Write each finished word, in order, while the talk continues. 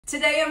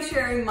Today I'm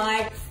sharing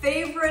my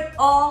favorite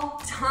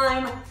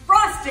all-time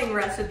frosting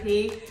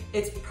recipe.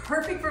 It's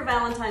perfect for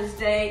Valentine's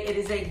Day. It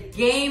is a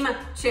game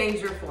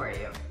changer for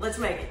you. Let's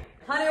make it.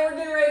 Honey, we're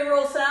getting ready to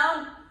roll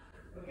sound.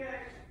 Okay.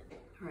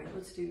 All right,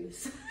 let's do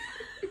this.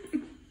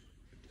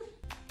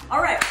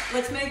 All right,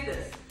 let's make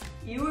this.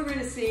 You are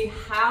gonna see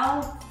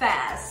how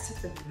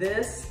fast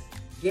this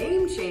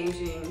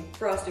game-changing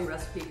frosting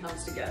recipe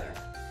comes together.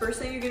 First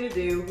thing you're gonna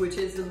do, which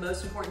is the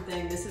most important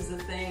thing, this is the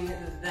thing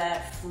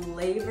that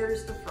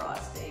flavors the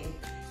frosting,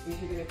 is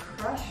you're gonna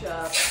crush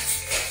up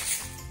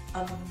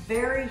a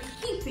very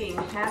heaping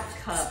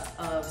half cup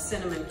of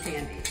cinnamon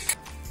candies.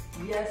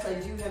 Yes, I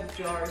do have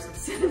jars of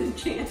cinnamon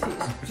candies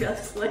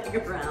just laying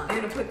around.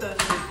 I'm gonna put those in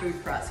the food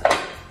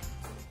processor.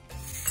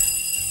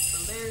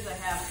 So there's a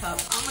half cup.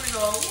 I'm gonna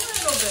go a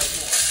little bit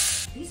more.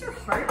 These are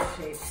heart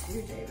shapes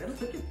too,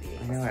 David. Look at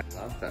these. I know, I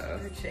love those.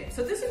 Heart shapes.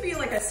 So this would be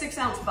like a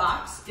 6-ounce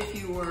box if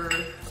you were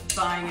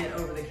buying it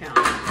over the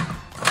counter.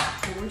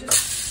 And we're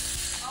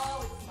just,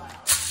 oh, it's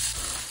loud.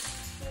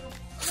 So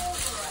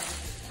pulverize it.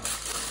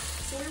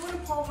 So we want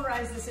to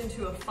pulverize this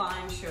into a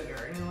fine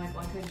sugar. And you're like,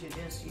 why couldn't you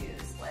just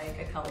use like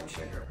a colored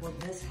sugar? Well,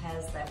 this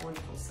has that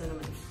wonderful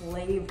cinnamon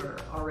flavor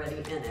already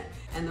in it.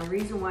 And the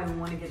reason why we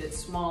want to get it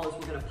small is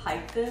we're going to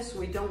pipe this.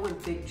 We don't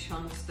want big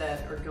chunks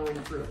that are going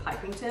through a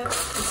piping tip. It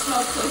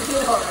smells so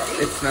good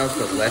already. It smells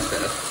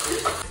delicious.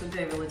 So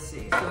David, let's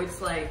see. So it's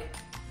like,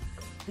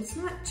 it's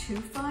not too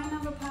fine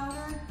of a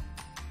powder.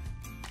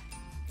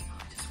 Oh,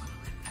 I just want to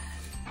lick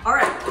that. All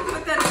right,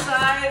 put that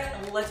aside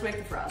and let's make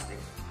the frosting.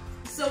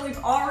 So we've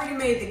already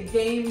made the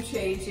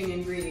game-changing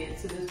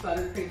ingredients of this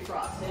buttercream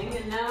frosting,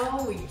 and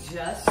now we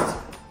just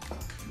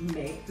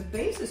make the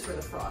basis for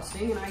the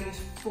frosting. And I use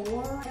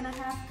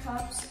 4.5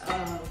 cups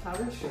of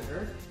powdered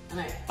sugar, and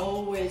I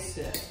always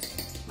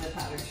sift my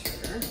powdered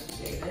sugar.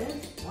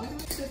 David, why do I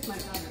sift my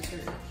powdered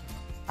sugar?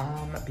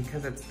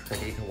 Because it's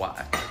pretty to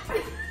watch.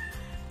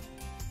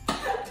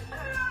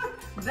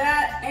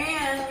 That,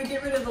 and we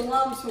get rid of the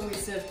lumps when we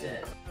sift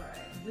it. All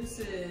right, this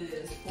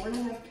is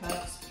 4.5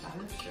 cups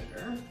powdered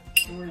sugar.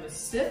 And we're gonna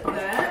sift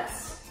that.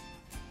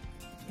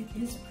 It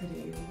is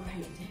pretty, you're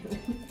right, David.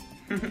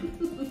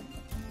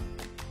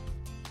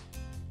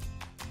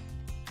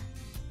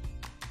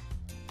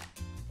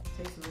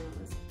 Take some of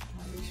this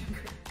powdered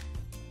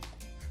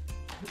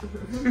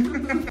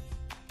sugar.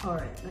 All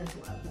right, that's a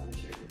lot of powdered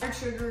sugar. Powdered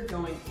sugar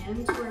going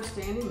into our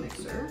standing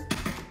mixer.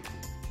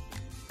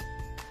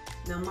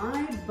 Now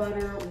my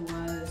butter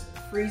was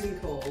freezing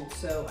cold,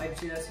 so I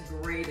just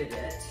grated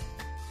it.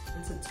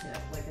 That's a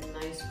tip, like a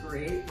nice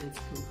grate, and it's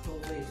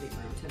completely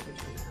room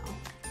temperature now.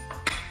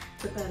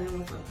 Put that in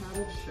with my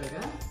powdered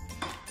sugar.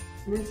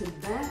 And into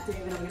that,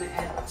 David, I'm gonna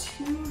add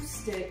 2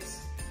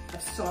 sticks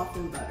of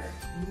softened butter.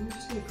 And then we're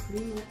just gonna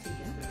cream that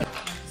together. I'm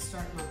gonna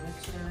start my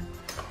mixture.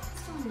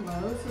 It's on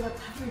low so that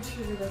powdered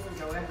sugar doesn't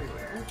go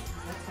everywhere.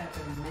 That's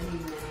happened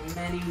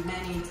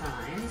many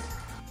times.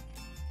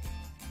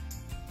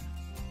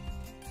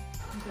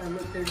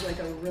 Look, there's like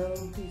a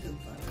rogue piece of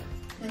butter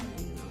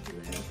hanging off of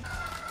there.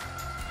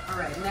 All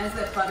right, and as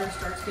that butter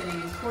starts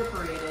getting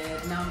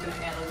incorporated, now I'm going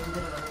to add a little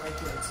bit of a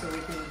liquid so we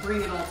can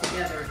bring it all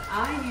together.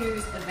 I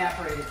use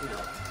evaporated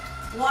milk.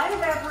 Why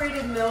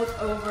evaporated milk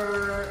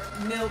over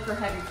milk or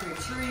heavy cream?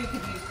 Sure, you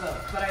could use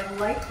both, but I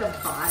like the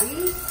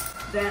body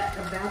that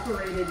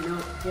evaporated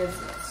milk gives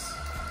us.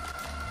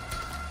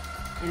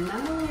 And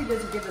not only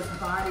does it give us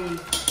body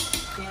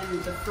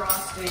in the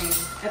frosting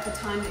at the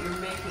time that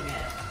you're making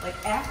it, like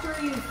after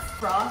you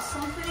frost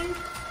something,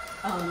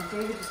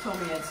 David just told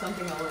me I had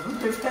something all over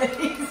my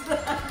face.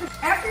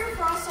 After you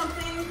frost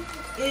something,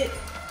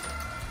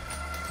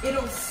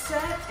 it'll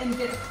set and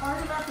get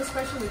hard enough,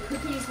 especially with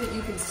cookies, that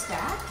you can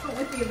stack. But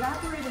with the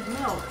evaporated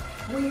milk,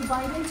 when you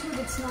bite into it,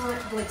 it's not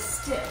like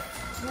stiff.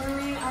 You know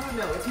what I mean? I don't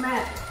know. It's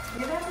magic.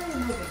 The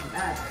evaporated milk is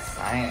magic.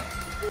 Science.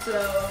 So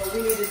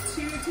we needed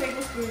 2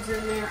 tablespoons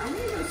in there. I'm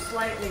going to go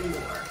slightly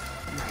more.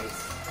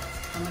 Nice.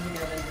 Coming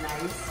together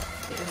nice.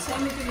 The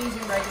same you could use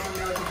in regular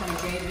milk. You kind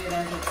of gauge it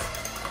as it's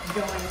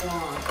going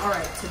along. All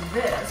right, to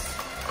this,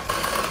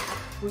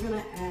 we're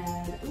gonna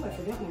add, oh, I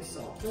forgot my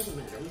salt. Doesn't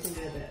matter, we can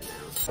add that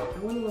now. I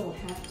want a little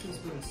 ½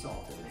 teaspoon of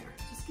salt in there.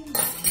 Just give me a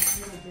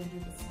little bit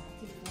of the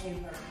salty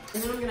flavor.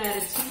 And then I'm gonna add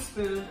a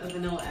teaspoon of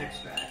vanilla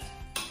extract.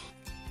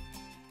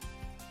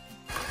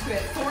 We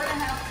have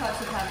 4.5 cups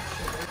of powdered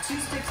sugar, 2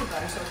 sticks of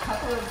butter, so a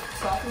cup of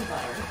softened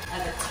butter,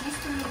 add a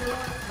teaspoon of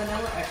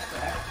vanilla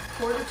extract,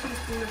 1/4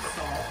 teaspoon of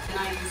salt, and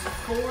I use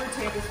 4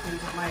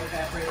 tablespoons of my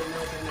evaporated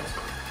milk in this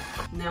one.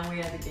 Now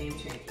we add the game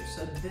changer.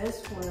 So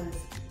this was,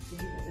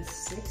 David, is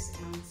 6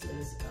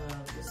 ounces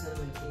of the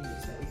cinnamon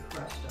candies that we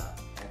crushed up.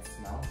 It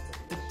smells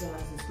It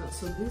does, it smells.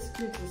 So this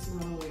gives us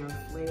not only our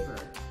flavor,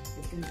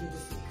 it's gonna give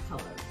us some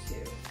color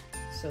too.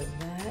 So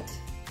that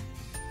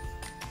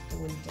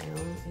going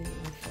down in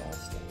our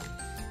frosting.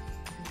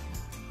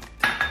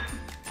 A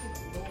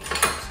little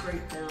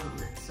straight down on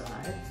that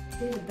side.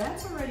 David,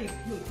 that's already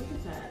pink. Look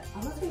at that. I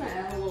was gonna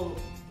add a little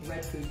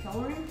red food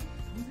coloring.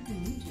 I don't think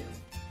I need to.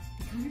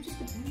 It kind of just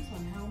depends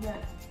on how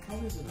that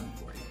colors it up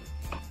for you.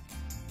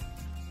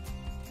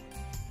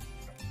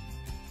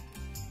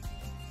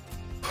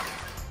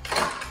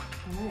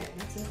 All right,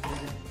 that's it.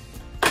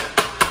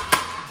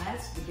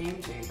 That's the game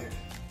changer.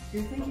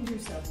 You're thinking to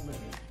yourself, Libby,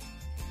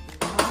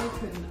 why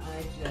couldn't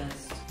I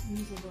just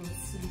use a little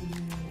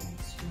cinnamon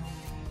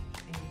extract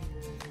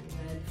and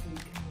red food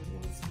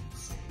coloring? It's not the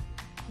same.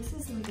 This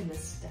is like a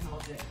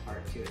nostalgic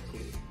part to it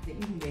too. That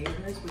you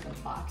made this with a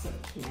box of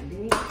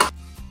candy. And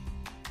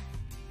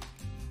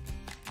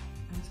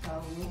it's got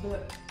a little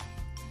bit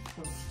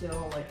of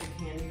still like the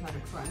candy kind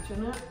of crunch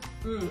in it.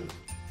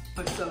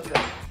 But so good.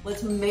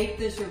 Let's make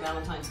this your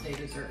Valentine's Day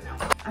dessert now.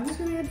 I was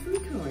gonna add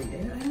food coloring,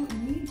 David. I don't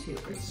need to.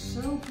 It's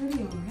so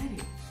pretty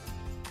already.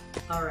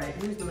 All right,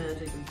 here's the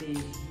magic of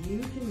these. You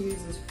can use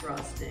this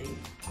frosting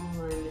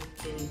on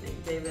anything.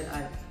 David,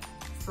 I've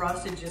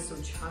frosted just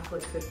some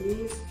chocolate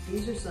cookies.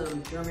 These are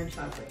some German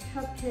chocolate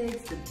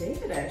cupcakes that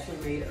David actually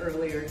made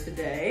earlier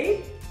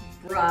today.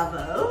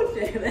 Bravo,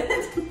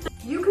 David.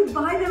 You could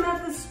buy them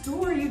at the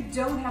store. You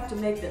don't have to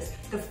make this.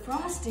 The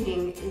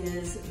frosting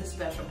is the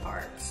special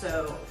part.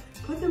 So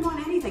put them on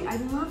anything. I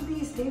love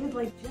these, David,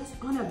 like just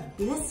on a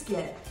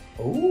biscuit.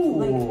 Ooh.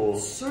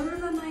 Like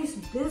serve a nice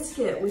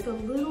biscuit with a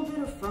little bit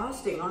of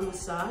frosting on the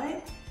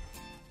side.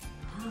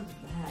 Love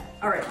that.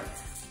 All right.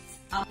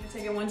 I'm gonna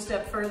take it one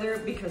step further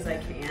because I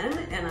can,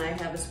 and I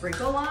have a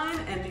sprinkle line,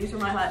 and these are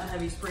my hot and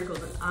heavy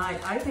sprinkles, and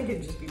I think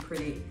it'd just be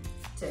pretty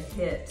to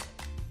hit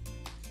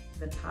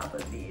the top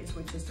of these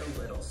with just a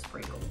little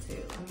sprinkle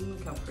too. I mean,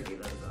 look how pretty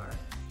those are.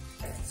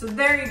 So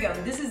there you go.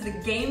 This is the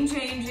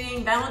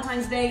game-changing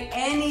Valentine's Day,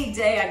 any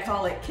day. I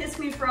call it Kiss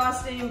Me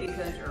Frosting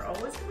because you're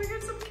always gonna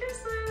get some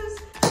kisses.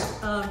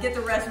 Get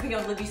the recipe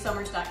on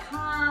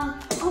libbysummers.com.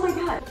 Oh my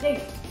God,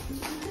 Dave.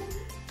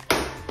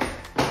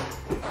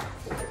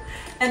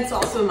 And it's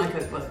also in my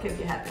cookbook if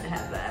you happen to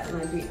have that,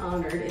 and I'd be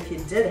honored if you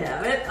did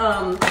have it.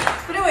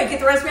 But anyway, get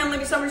the recipe on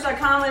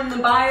libbysummers.com, and in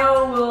the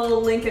bio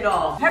we'll link it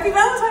all. Happy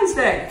Valentine's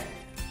Day!